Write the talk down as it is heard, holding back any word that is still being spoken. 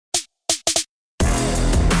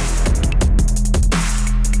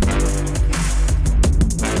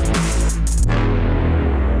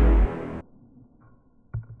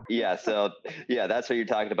Yeah, so yeah, that's what you're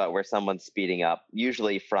talking about, where someone's speeding up,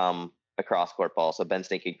 usually from a cross court ball. So Ben's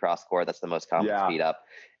thinking cross court, that's the most common Yeah. speed up.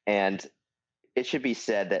 And it should be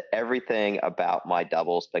said that everything about my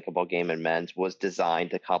doubles pickleball game in men's was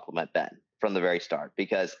designed to complement Ben from the very start.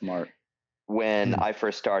 Because Smart. when Mm. I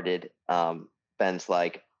first started, Ben's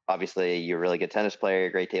like, obviously, you're a really good tennis player, you're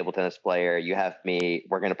a great table tennis player. You have me.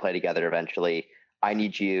 We're going to play together eventually. I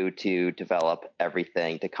need you to develop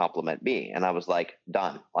everything to complement me. And I was like,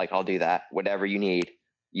 done. Like, I'll do that. Whatever you need,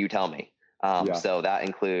 you tell me. Yeah. So that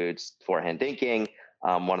includes forehand dinking.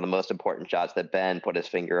 One of the most important shots that Ben put his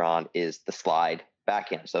finger on is the slide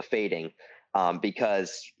backhand, so fading,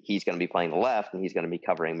 because he's going to be playing the left and he's going to be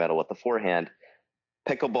covering middle with the forehand.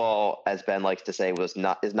 Pickleball, as Ben likes to say, is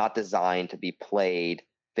not designed to be played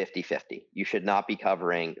 50-50. You should not be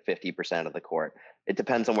covering 50% of the court. It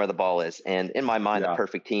depends on where the ball is. And in my mind, Yeah. the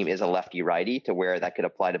perfect team is a lefty-righty, to where that could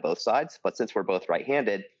apply to both sides. But since we're both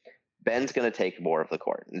right-handed, Ben's going to take more of the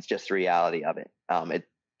court. It's just the reality of it. It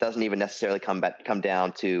doesn't even necessarily come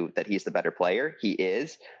down to that he's the better player. He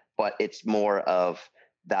is, but it's more of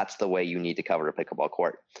that's the way you need to cover a pickleball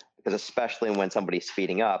court. Because especially when somebody's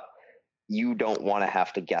speeding up, you don't want to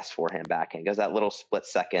have to guess forehand backhand, because that little split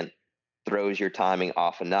second throws your timing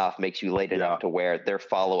off enough, makes you late enough to where their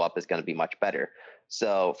follow-up is going to be much better.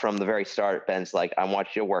 So from the very start, Ben's like, I want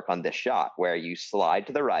you to work on this shot where you slide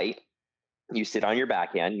to the right, you sit on your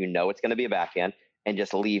backhand, you know it's going to be a backhand, and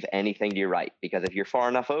just leave anything to your right. Because if you're far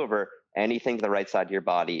enough over, anything to the right side of your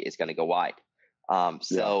body is going to go wide.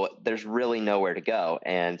 So there's really nowhere to go.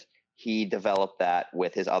 And he developed that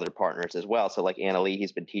with his other partners as well. So like Anna Lee,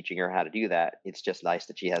 he's been teaching her how to do that. It's just nice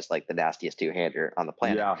that she has like the nastiest two-hander on the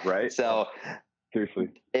planet. Yeah, right. So seriously,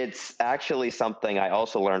 it's actually something I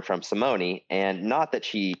also learned from Simone, and not that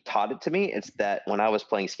she taught it to me. It's that when I was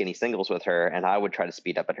playing skinny singles with her and I would try to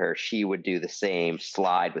speed up at her, she would do the same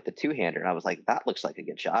slide with the two-hander. And I was like, that looks like a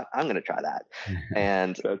good shot. I'm going to try that.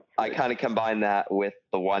 And I kind of combined that with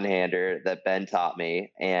the one-hander that Ben taught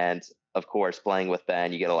me. And of course, playing with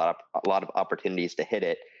Ben, you get a lot of opportunities to hit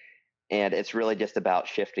it. And it's really just about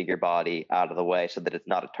shifting your body out of the way so that it's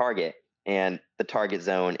not a target. And the target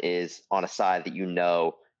zone is on a side that you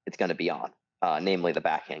know it's going to be on, namely the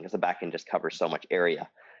backhand, because the backhand just covers so much area.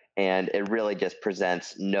 And it really just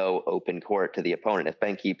presents no open court to the opponent. If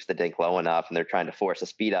Ben keeps the dink low enough and they're trying to force a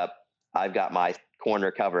speed up, I've got my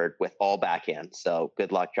corner covered with all backhand. So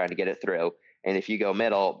good luck trying to get it through. And if you go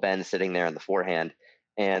middle, Ben's sitting there in the forehand.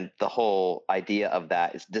 And the whole idea of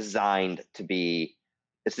that is designed to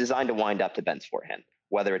wind up to Ben's forehand,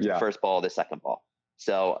 whether it's the first ball or the second ball.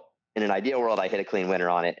 So in an ideal world, I hit a clean winner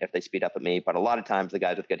on it if they speed up at me. But a lot of times the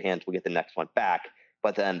guys with good hands will get the next one back.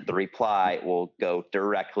 But then the reply will go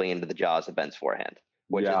directly into the jaws of Ben's forehand,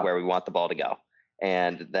 which is where we want the ball to go.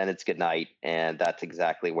 And then it's good night. And that's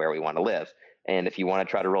exactly where we want to live. And if you want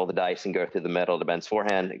to try to roll the dice and go through the middle to Ben's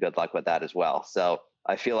forehand, good luck with that as well. So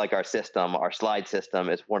I feel like our slide system,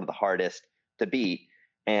 is one of the hardest to beat.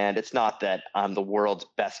 And it's not that I'm the world's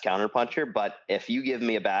best counterpuncher, but if you give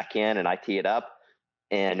me a backhand and I tee it up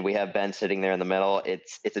and we have Ben sitting there in the middle,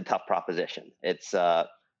 it's a tough proposition. It's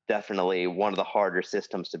definitely one of the harder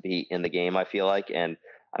systems to beat in the game, I feel like. And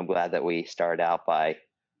I'm glad that we started out by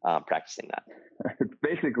practicing that. It's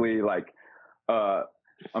basically like a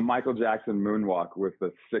Michael Jackson moonwalk with a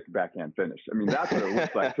sick backhand finish. I mean, that's what it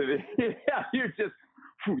looks like to me. Yeah, you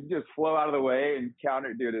just flow out of the way and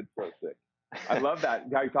counter. Dude, it's so sick. I love that,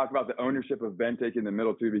 how you talk about the ownership of Ben taking the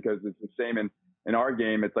middle too, because it's the same in our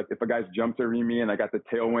game. It's like if a guy's jump serving me and I got the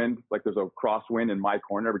tailwind, like there's a crosswind in my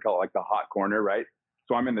corner, we call it like the hot corner, right?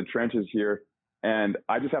 So I'm in the trenches here and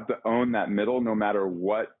I just have to own that middle no matter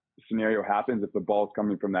what scenario happens if the ball's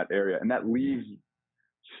coming from that area. And that leaves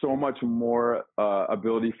so much more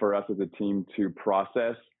ability for us as a team to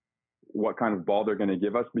process what kind of ball they're going to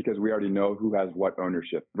give us, because we already know who has what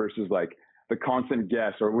ownership, versus like the constant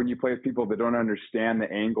guess, or when you play with people that don't understand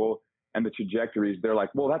the angle and the trajectories, they're like,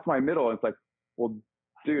 well, that's my middle. And it's like, well,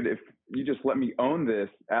 dude, if you just let me own this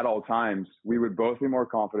at all times, we would both be more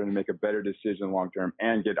confident and make a better decision long-term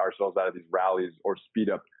and get ourselves out of these rallies or speed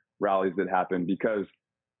up rallies that happen, because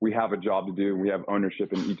we have a job to do. We have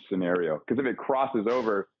ownership in each scenario. Because if it crosses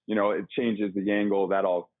over, it changes the angle, that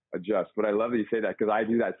all adjusts. But I love that you say that, because I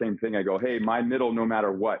do that same thing. I go, hey, my middle, no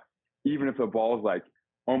matter what, even if the ball's like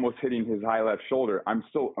almost hitting his high left shoulder, I'm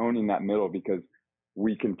still owning that middle, because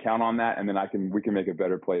we can count on that. And then we can make a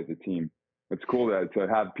better play as a team. It's cool to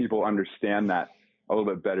have people understand that a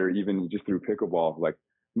little bit better, even just through pickleball. Like,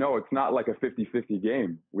 no, it's not like a 50-50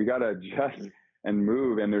 game. We got to adjust and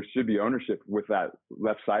move, and there should be ownership with that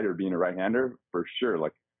left sider being a right-hander for sure.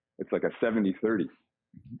 Like, it's like a 70-30.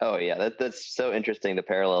 Oh yeah, that's so interesting. The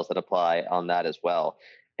parallels that apply on that as well.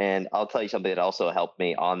 And I'll tell you something that also helped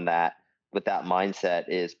me on that with that mindset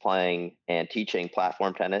is playing and teaching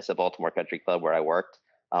platform tennis at Baltimore Country Club where I worked.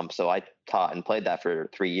 So I taught and played that for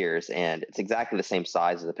 3 years, and it's exactly the same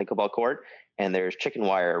size as a pickleball court. And there's chicken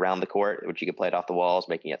wire around the court, which you can play it off the walls,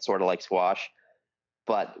 making it sort of like squash.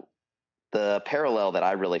 But the parallel that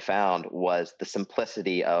I really found was the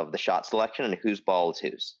simplicity of the shot selection and whose ball is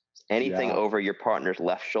whose. Anything Yeah. over your partner's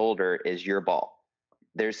left shoulder is your ball.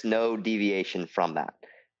 There's no deviation from that.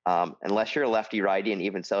 Unless you're a lefty righty, and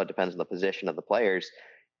even so, it depends on the position of the players.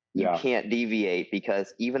 You Yeah. can't deviate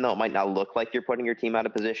because even though it might not look like you're putting your team out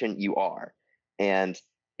of position, you are. And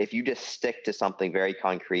if you just stick to something very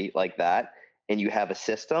concrete like that and you have a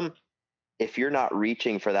system, if you're not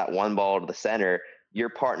reaching for that one ball to the center, your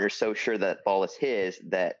partner's so sure that ball is his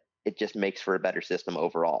that it just makes for a better system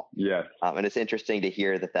overall. Yes. And it's interesting to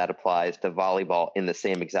hear that that applies to volleyball in the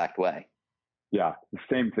same exact way. Yeah. The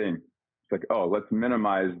same thing. It's like, oh, let's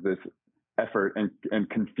minimize this effort and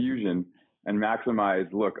confusion and maximize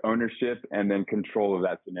ownership and then control of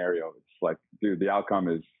that scenario. It's like, dude, the outcome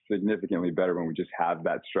is significantly better when we just have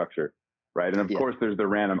that structure, right? And of course, there's the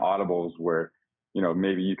random audibles where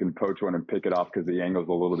maybe you can poach one and pick it off because the angle's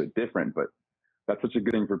a little bit different, but that's such a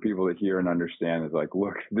good thing for people to hear and understand is like,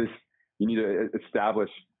 look, this, you need to establish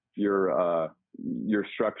your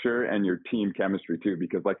structure and your team chemistry too,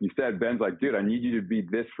 because like you said, Ben's like, dude, I need you to be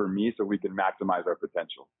this for me so we can maximize our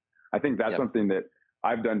potential. I think that's something that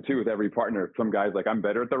I've done too with every partner. Some guys like, I'm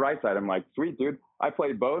better at the right side. I'm like, sweet, dude, I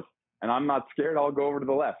play both and I'm not scared. I'll go over to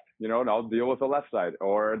the left, and I'll deal with the left side.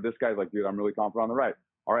 Or this guy's like, dude, I'm really confident on the right.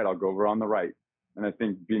 All right, I'll go over on the right. And I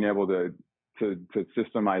think being able to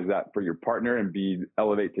systemize that for your partner and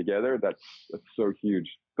elevate together, that's so huge.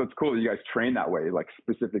 So it's cool that you guys train that way, like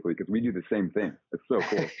specifically, because we do the same thing. It's so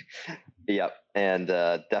cool. Yep. And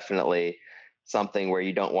definitely something where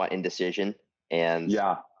you don't want indecision. And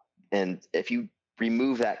if you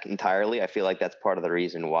remove that entirely, I feel like that's part of the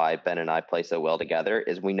reason why Ben and I play so well together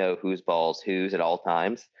is we know whose ball's whose at all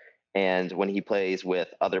times. And when he plays with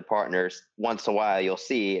other partners, once in a while you'll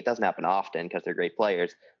see, it doesn't happen often because they're great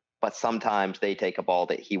players, but sometimes they take a ball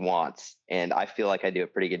that he wants. And I feel like I do a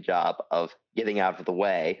pretty good job of getting out of the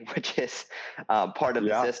way, which is part of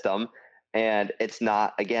the system. And it's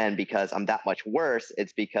not, again, because I'm that much worse.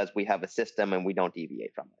 It's because we have a system and we don't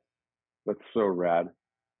deviate from it. That's so rad.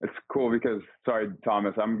 It's cool because, sorry,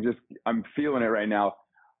 Thomas, I'm feeling it right now.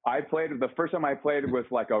 The first time I played with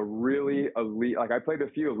like a really elite, like I played a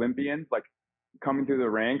few Olympians, like coming through the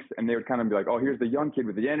ranks, and they would kind of be like, oh, here's the young kid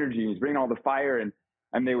with the energy, and he's bringing all the fire,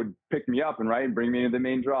 and they would pick me up and bring me into the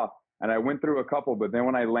main draw. And I went through a couple, but then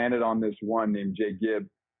when I landed on this one named Jay Gibb,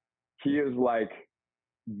 he is like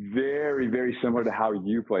very, very similar to how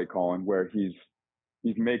you play, Colin, where he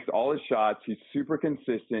makes all his shots. He's super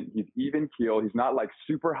consistent. He's even keel. He's not like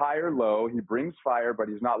super high or low. He brings fire, but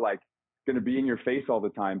he's not like going to be in your face all the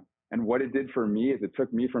time. And what it did for me is it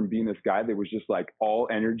took me from being this guy that was just like all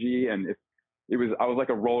energy. And I was like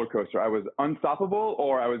a roller coaster. I was unstoppable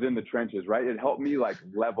or I was in the trenches, right? It helped me like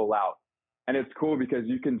level out. And it's cool because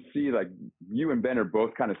you can see like you and Ben are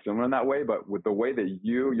both kind of similar in that way, but with the way that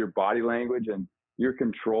your body language and your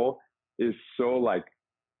control is so like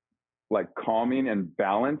calming and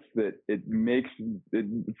balanced that it makes it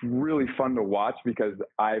really fun to watch because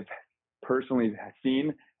I've personally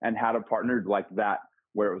seen and had a partner like that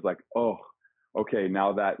where it was like, oh, okay,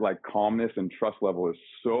 now that like calmness and trust level is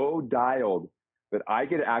so dialed that I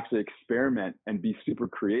get to actually experiment and be super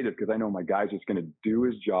creative because I know my guy's just going to do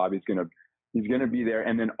his job. He's going to be there.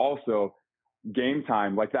 And then also game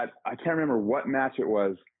time like that. I can't remember what match it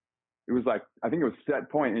was. It was like, I think it was set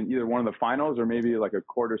point in either one of the finals or maybe like a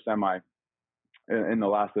quarter semi in the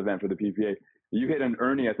last event for the PPA. You hit an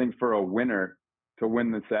Ernie, I think, for a winner to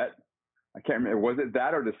win the set. I can't remember. Was it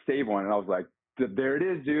that or to save one? And I was like, there it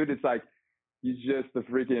is, dude. It's like, he's just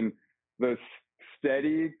the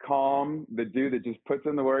steady, calm, the dude that just puts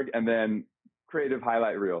in the work and then creative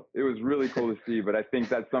highlight reel. It was really cool to see, but I think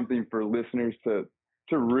that's something for listeners to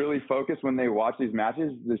really focus when they watch these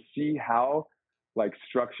matches to see how like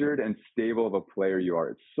structured and stable of a player you are.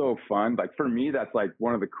 It's so fun. Like for me, that's like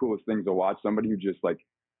one of the coolest things to watch. Somebody who just like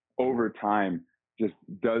over time just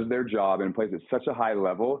does their job and plays at such a high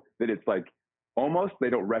level that it's like almost they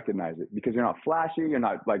don't recognize it because you're not flashy. You're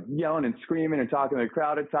not like yelling and screaming and talking to the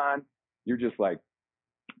crowd a ton. You're just like,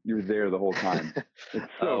 you're there the whole time. It's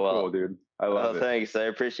so cool, dude. I love it. Thanks. I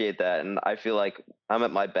appreciate that. And I feel like I'm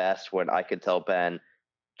at my best when I could tell Ben,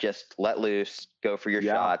 just let loose, go for your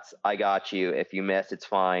shots. I got you. If you miss, it's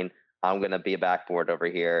fine. I'm going to be a backboard over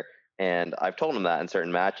here. And I've told him that in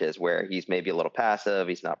certain matches where he's maybe a little passive,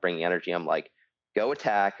 he's not bringing energy. I'm like, go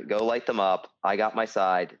attack, go light them up. I got my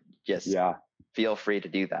side. Just Yeah. feel free to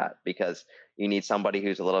do that, because you need somebody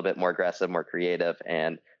who's a little bit more aggressive, more creative,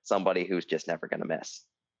 and somebody who's just never going to miss.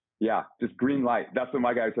 Yeah, just green light. That's what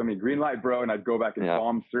my guy told me. Green light, bro. And I'd go back and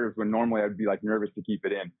bomb serves when normally I'd be like nervous to keep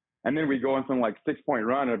it in. And then we go on some like 6-point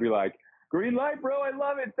run. And I'd be like, green light, bro. I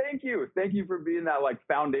love it. Thank you. Thank you for being that like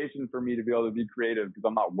foundation for me to be able to be creative, because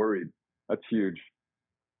I'm not worried. That's huge.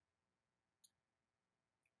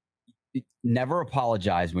 Never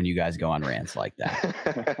apologize when you guys go on rants like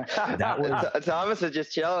that. That was Thomas is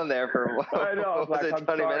just chilling there for I know, was it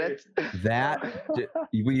 20 minutes? That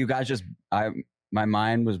you guys just my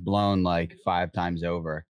mind was blown like 5 times over.